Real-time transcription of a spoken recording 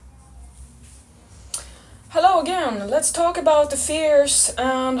again, let's talk about the fears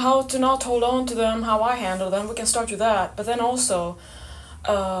and how to not hold on to them, how I handle them. We can start with that. But then also,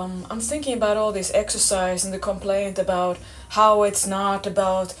 I'm thinking about all this exercise and the complaint about how it's not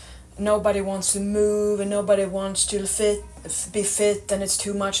about nobody wants to move and nobody wants to be fit, and it's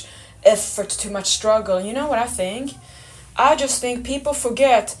too much effort, too much struggle. You know what I think? I just think people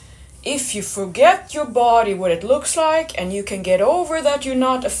forget. If you forget your body, what it looks like, and you can get over that you're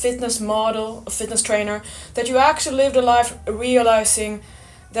not a fitness model, a fitness trainer, that you actually lived a life realizing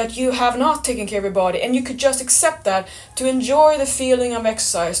that you have not taken care of your body, and you could just accept that, to enjoy the feeling of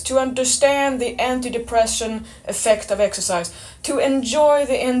exercise, to understand the antidepressant effect of exercise, to enjoy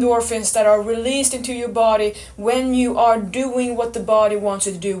the endorphins that are released into your body when you are doing what the body wants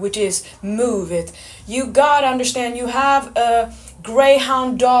you to do, which is move it. You gotta understand you have a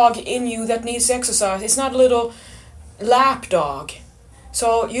greyhound dog in you that needs exercise. It's not a little lap dog.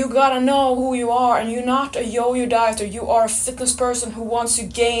 So you gotta know who you are, and you're not a yo-yo dieter. You are a fitness person who wants to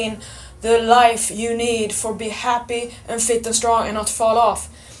gain the life you need for be happy and fit and strong and not fall off.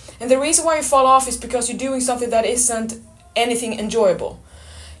 And the reason why you fall off is because you're doing something that isn't anything enjoyable.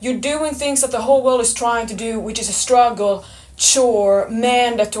 You're doing things that the whole world is trying to do, which is a struggle, chore,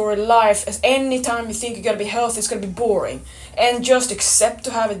 mandatory life. As any time you think you're gonna be healthy, it's gonna be boring. And just accept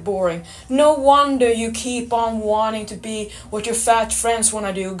to have it boring. No wonder you keep on wanting to be what your fat friends want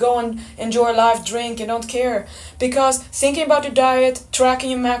to do. Go and enjoy life, drink, and don't care. Because thinking about your diet,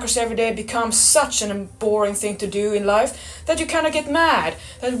 tracking your macros every day becomes such a boring thing to do in life that you kind of get mad.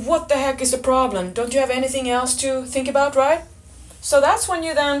 That what the heck is the problem? Don't you have anything else to think about, right? So that's when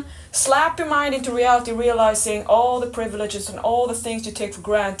you then slap your mind into reality, realizing all the privileges and all the things you take for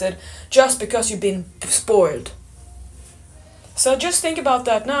granted just because you've been spoiled. So just think about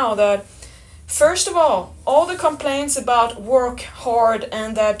that now, that first of all the complaints about work hard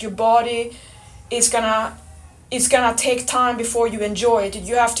and that your body is gonna take time before you enjoy it.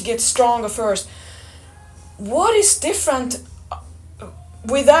 You have to get stronger first. What is different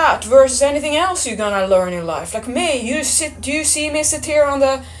with that versus anything else you're gonna learn in life? Like me, do you see me sit here on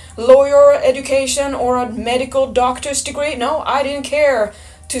the lawyer education or a medical doctor's degree? No, I didn't care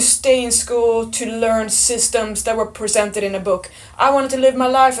to stay in school to learn systems that were presented in a book. I wanted to live my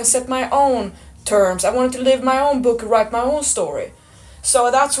life and set my own terms. I wanted to live my own book, write my own story. So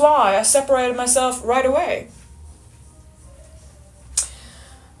that's why I separated myself right away.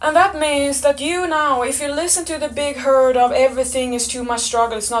 And that means that you now, if you listen to the big herd of everything is too much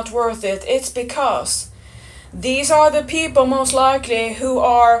struggle, it's not worth it, it's because these are the people most likely who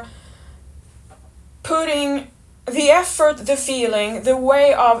are putting the effort, the feeling, the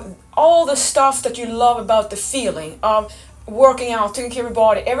way of all the stuff that you love about the feeling of working out, taking care of your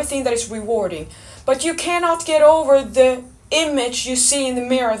body, everything that is rewarding. But you cannot get over the image you see in the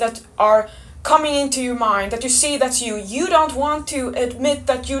mirror that are coming into your mind, that you see that's you. You don't want to admit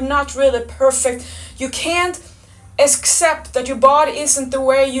that you're not really perfect. You can't accept that your body isn't the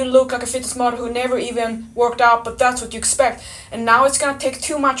way you look, like a fitness model who never even worked out, but that's what you expect. And now it's going to take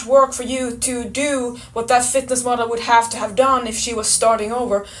too much work for you to do what that fitness model would have to have done if she was starting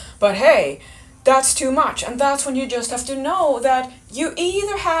over. But hey, that's too much. And that's when you just have to know that you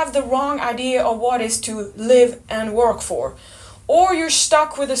either have the wrong idea of what is to live and work for, or you're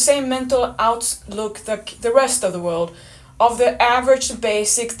stuck with the same mental outlook that the rest of the world, of the average, the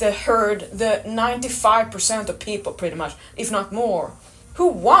basic, the herd, the 95% of people pretty much, if not more, who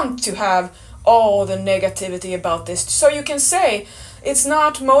want to have all the negativity about this. So you can say, it's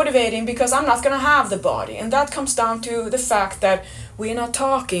not motivating because I'm not going to have the body. And that comes down to the fact that we're not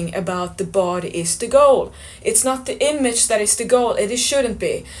talking about the body is the goal. It's not the image that is the goal. It shouldn't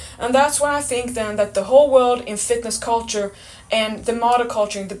be. And that's when I think then that the whole world in fitness culture and the model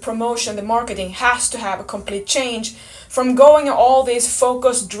culture, the promotion, the marketing has to have a complete change from going all this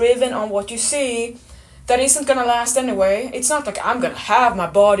focus driven on what you see that isn't going to last anyway. It's not like I'm going to have my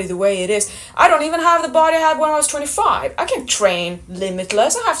body the way it is. I don't even have the body I had when I was 25. I can train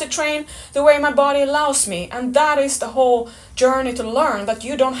limitless. I have to train the way my body allows me. And that is the whole journey to learn, that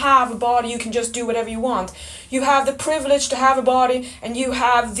you don't have a body you can just do whatever you want. You have the privilege to have a body and you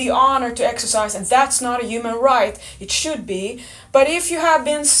have the honor to exercise, and that's not a human right. It should be. But if you have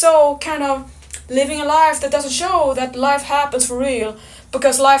been so kind of living a life that doesn't show that life happens for real,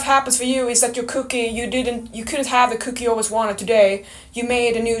 because life happens for you is that your cookie, you couldn't have the cookie you always wanted today. You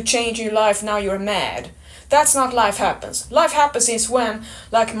made a new change in your life, now you're mad. That's not life happens. Life happens is when,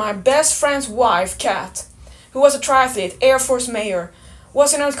 like my best friend's wife, Kat, who was a triathlete, Air Force mayor,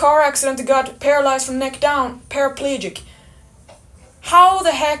 was in a car accident and got paralyzed from neck down, paraplegic. How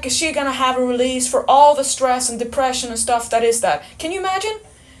the heck is she gonna have a release for all the stress and depression and stuff that is that? Can you imagine?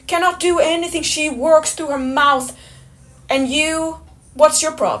 cannot do anything. She works through her mouth. And you, what's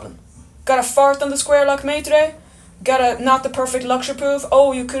your problem? Got a fart on the square like me today? Got a not the perfect luxury proof?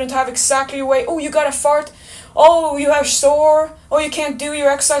 Oh, you couldn't have exactly your way. Oh, you got a fart? Oh, you have sore? Oh, you can't do your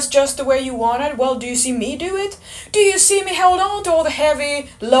exercise just the way you want it? Well, do you see me do it? Do you see me hold on to all the heavy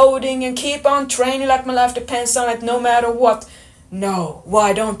loading and keep on training like my life depends on it no matter what? No,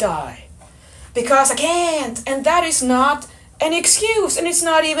 why don't I? Because I can't, and that is not an excuse, and it's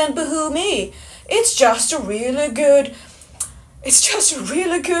not even boo-hoo me. It's just a really good,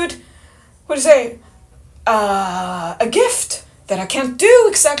 what do you say, a gift that I can't do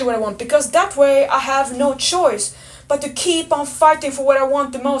exactly what I want, because that way I have no choice but to keep on fighting for what I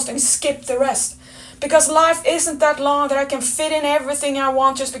want the most and skip the rest. Because life isn't that long that I can fit in everything I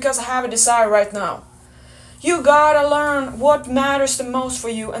want just because I have a desire right now. You gotta learn what matters the most for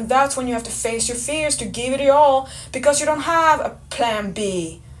you, and that's when you have to face your fears, to give it your all, because you don't have a plan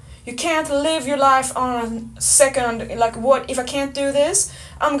B. You can't live your life on a second, like, what if I can't do this?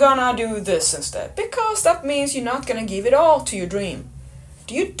 I'm gonna do this instead. Because that means you're not gonna give it all to your dream.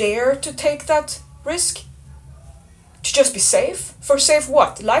 Do you dare to take that risk? To just be safe? For safe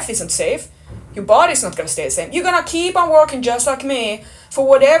what? Life isn't safe. Your body's not gonna stay the same. You're gonna keep on working just like me for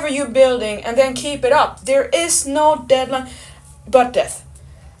whatever you're building and then keep it up. There is no deadline but death.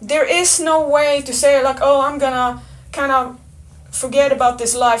 There is no way to say like, oh, I'm gonna kind of forget about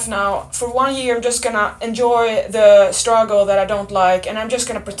this life now. For 1 year, I'm just gonna enjoy the struggle that I don't like, and I'm just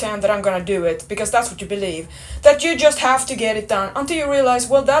gonna pretend that I'm gonna do it, because that's what you believe. That you just have to get it done until you realize,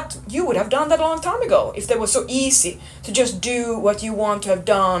 well, that you would have done that a long time ago if it was so easy to just do what you want to have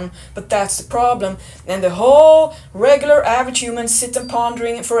done. But that's the problem. And the whole regular average human sit and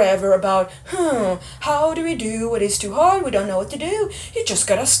pondering forever about, how do we do what is too hard? We don't know what to do. You just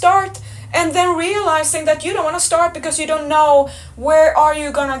gotta start. And then realizing that you don't want to start because you don't know where are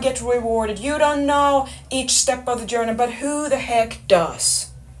you gonna get rewarded. You don't know each step of the journey, but who the heck does?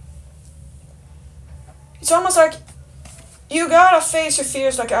 It's almost like you gotta face your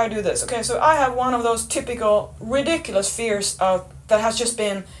fears like I do this. Okay, so I have one of those typical ridiculous fears that has just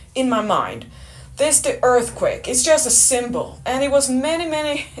been in my mind. This, the earthquake. It's just a symbol. And it was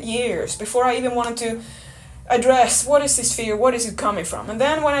many years before I even wanted to address what is this fear, what is it coming from. And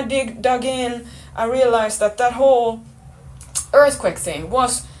then when I dug in, I realized that whole earthquake thing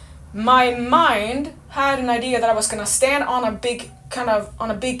was my mind had an idea that I was gonna stand on a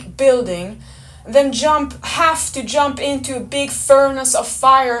big building, and then have to jump into a big furnace of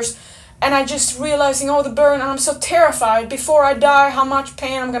fires, and I just realizing the burn, and I'm so terrified before I die how much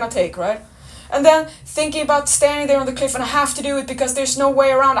pain I'm gonna take, right? And then thinking about standing there on the cliff, and I have to do it because there's no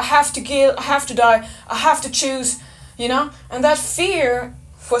way around. I have to die. I have to choose, And that fear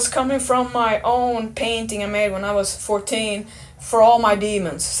was coming from my own painting I made when I was 14 for all my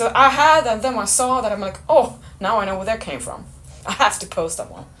demons. So I had that, and then when I saw that, I'm like, oh, now I know where that came from. I have to post that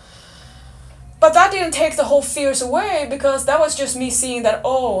one. But that didn't take the whole fears away, because that was just me seeing that,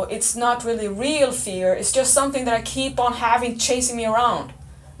 it's not really real fear. It's just something that I keep on having chasing me around.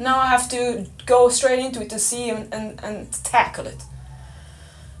 Now I have to go straight into it to see and tackle it.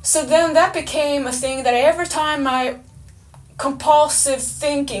 So then that became a thing that every time my compulsive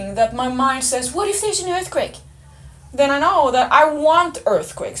thinking, that my mind says, what if there's an earthquake? Then I know that I want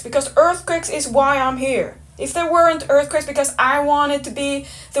earthquakes, because earthquakes is why I'm here. If there weren't earthquakes because I want it to be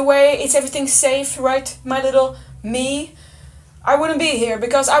the way it's everything safe, right? My little me, I wouldn't be here,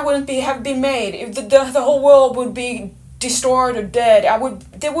 because I wouldn't have been made. If the whole world would be destroyed or dead,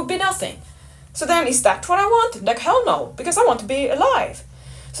 there would be nothing. So then, is that what I want? Like, hell no, because I want to be alive.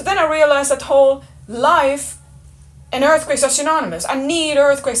 So then I realized that whole life and earthquakes are synonymous. I need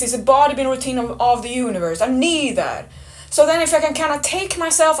earthquakes. It's a body-being routine of the universe. I need that. So then if I can kind of take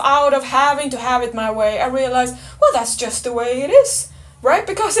myself out of having to have it my way, I realize, well, that's just the way it is, right?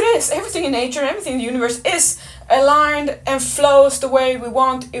 Because it is. Everything in nature, everything in the universe is aligned and flows the way we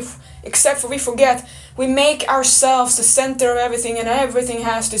want, except for we forget. We make ourselves the center of everything, and everything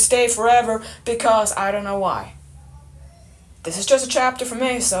has to stay forever because I don't know why. This is just a chapter for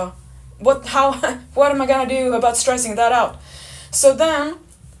me, so what am I gonna do about stressing that out? So then,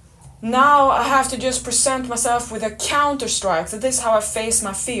 now I have to just present myself with a counter strike. So this is how I face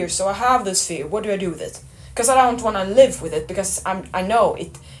my fear. So I have this fear. What do I do with it? Because I don't want to live with it, because I know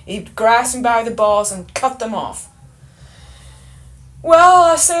it grabs me by the balls and cut them off. Well,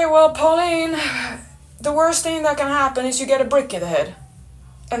 I say, Pauline, the worst thing that can happen is you get a brick in the head.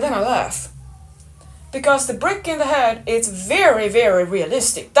 And then I laugh. Because the brick in the head, it's very, very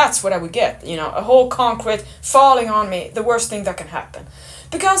realistic. That's what I would get. A whole concrete falling on me, the worst thing that can happen.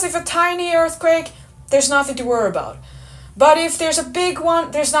 Because if a tiny earthquake, there's nothing to worry about. But if there's a big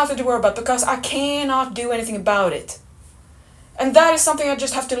one, there's nothing to worry about because I cannot do anything about it. And that is something I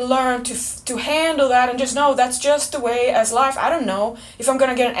just have to learn to handle that and just know that's just the way as life. I don't know if I'm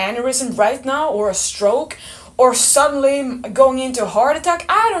going to get an aneurysm right now or a stroke or suddenly going into a heart attack.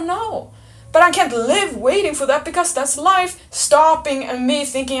 I don't know. But I can't live waiting for that because that's life stopping and me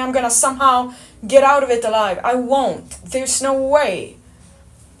thinking I'm going to somehow get out of it alive. I won't. There's no way.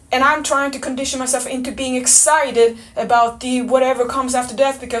 And I'm trying to condition myself into being excited about the whatever comes after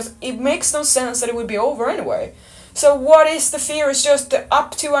death because it makes no sense that it would be over anyway. So what is the fear? It's just the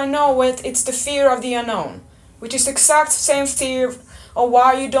up to I know it. It's the fear of the unknown, which is the exact same fear of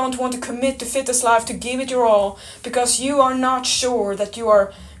why you don't want to commit to fitness life, to give it your all, because you are not sure that you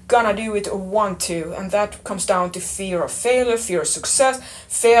are gonna do it or want to. And that comes down to fear of failure, fear of success,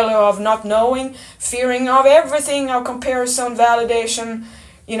 failure of not knowing, fearing of everything, of comparison, validation,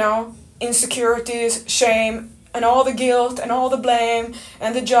 insecurities, shame, and all the guilt and all the blame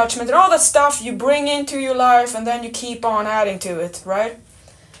and the judgment and all that stuff you bring into your life and then you keep on adding to it, right?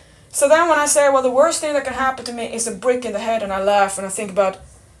 So then when I say, well, the worst thing that can happen to me is a brick in the head, and I laugh and I think about,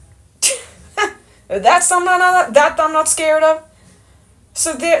 that's something that I'm not scared of.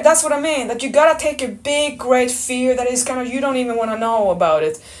 So that's what I mean, that you gotta take a big, great fear that is kind of, you don't even want to know about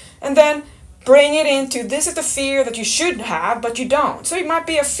it. And then bring it into, this is the fear that you should have, but you don't. So it might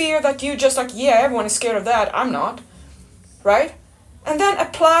be a fear that you just like, yeah, everyone is scared of that, I'm not. Right? And then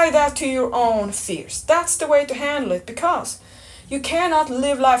apply that to your own fears. That's the way to handle it, because you cannot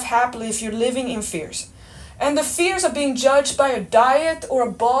live life happily if you're living in fears. And the fears of being judged by a diet or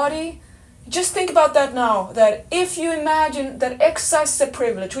a body, just think about that now, that if you imagine that exercise is a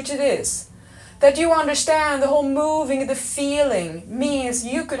privilege, which it is, that you understand the whole moving, the feeling means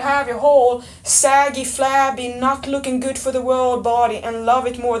you could have your whole saggy, flabby, not looking good for the world body and love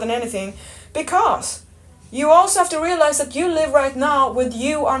it more than anything. Because you also have to realize that you live right now with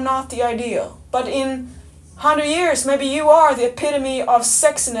you are not the ideal. But in 100 years, maybe you are the epitome of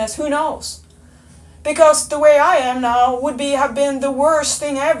sexiness, who knows? Because the way I am now would have been the worst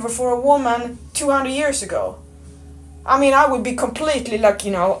thing ever for a woman 200 years ago. I mean, I would be completely like,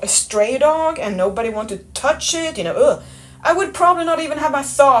 a stray dog and nobody want to touch it, I would probably not even have my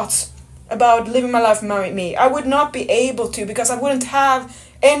thoughts about living my life with me. I would not be able to because I wouldn't have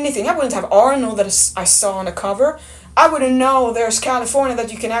anything. I wouldn't have Arnold that I saw on the cover. I wouldn't know there's California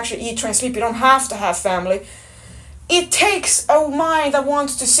that you can actually eat, train, sleep. You don't have to have family. It takes a mind that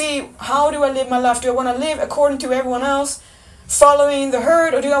wants to see, how do I live my life? Do I want to live according to everyone else, following the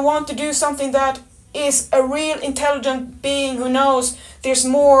herd, or do I want to do something that is a real intelligent being who knows there's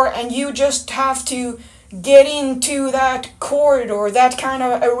more, and you just have to get into that corridor, that kind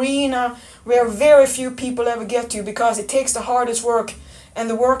of arena where very few people ever get to, because it takes the hardest work, and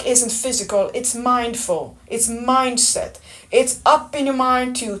the work isn't physical, it's mindful, it's mindset. It's up in your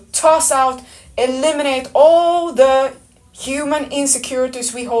mind to toss out, eliminate all the human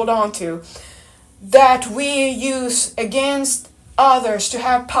insecurities we hold on to, that we use against others to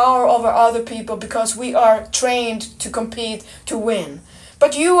have power over other people because we are trained to compete, to win.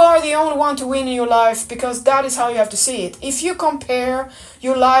 But you are the only one to win in your life, because that is how you have to see it. If you compare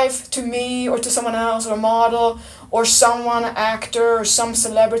your life to me or to someone else, or a model or someone, an actor or some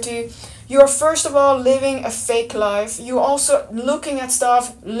celebrity, you're first of all living a fake life. You're also looking at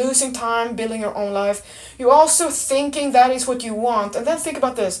stuff, losing time, building your own life. You're also thinking that is what you want. And then think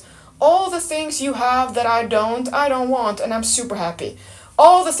about this. All the things you have that I don't want, and I'm super happy.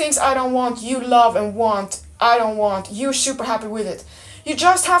 All the things I don't want, you love and want, I don't want, you're super happy with it. You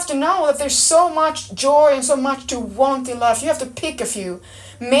just have to know that there's so much joy and so much to want in life. You have to pick a few.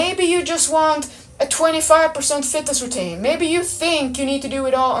 Maybe you just want a 25% fitness routine. Maybe you think you need to do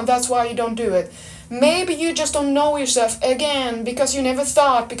it all and that's why you don't do it. Maybe you just don't know yourself, again, because you never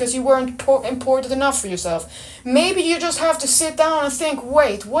thought, because you weren't important enough for yourself. Maybe you just have to sit down and think,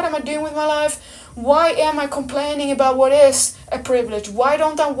 wait, what am I doing with my life? Why am I complaining about what is a privilege? Why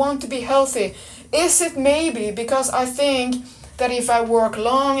don't I want to be healthy? Is it maybe because I think that if I work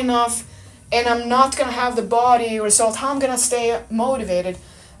long enough and I'm not going to have the body result, how I'm going to stay motivated?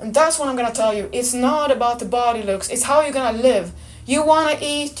 And that's what I'm going to tell you. It's not about the body looks, it's how you're going to live. You want to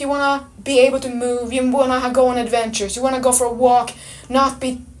eat, you want to be able to move, you want to go on adventures, you want to go for a walk, not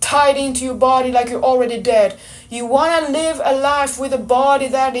be tied into your body like you're already dead. You want to live a life with a body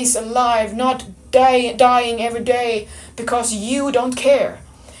that is alive, not dying every day because you don't care.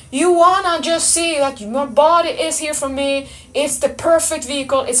 You want to just see that my body is here for me, it's the perfect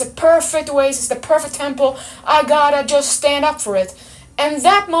vehicle, it's a perfect ways, it's the perfect temple, I gotta just stand up for it. And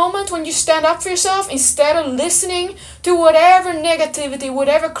that moment when you stand up for yourself, instead of listening to whatever negativity,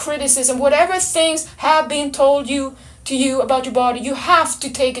 whatever criticism, whatever things have been told you to you about your body, you have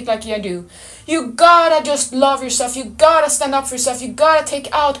to take it like I do. You gotta just love yourself. You gotta stand up for yourself. You gotta take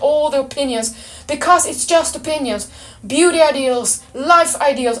out all the opinions, because it's just opinions. Beauty ideals, life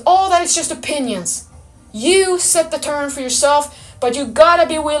ideals, all that is just opinions. You set the turn for yourself, but you gotta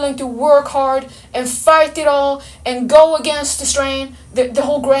be willing to work hard and fight it all and go against the strain, the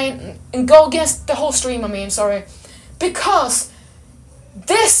whole grain, and go against the whole stream, because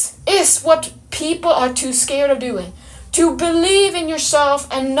this is what people are too scared of doing. To believe in yourself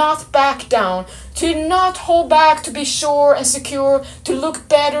and not back down. To not hold back, to be sure and secure, to look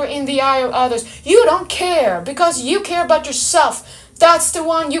better in the eye of others. You don't care, because you care about yourself. That's the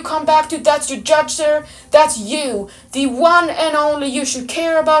one you come back to. That's your judge there. That's you. The one and only. You should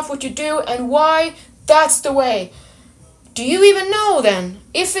care about what you do and why. That's the way. Do you even know then?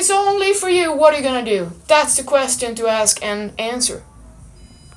 If it's only for you, what are you gonna do? That's the question to ask and answer.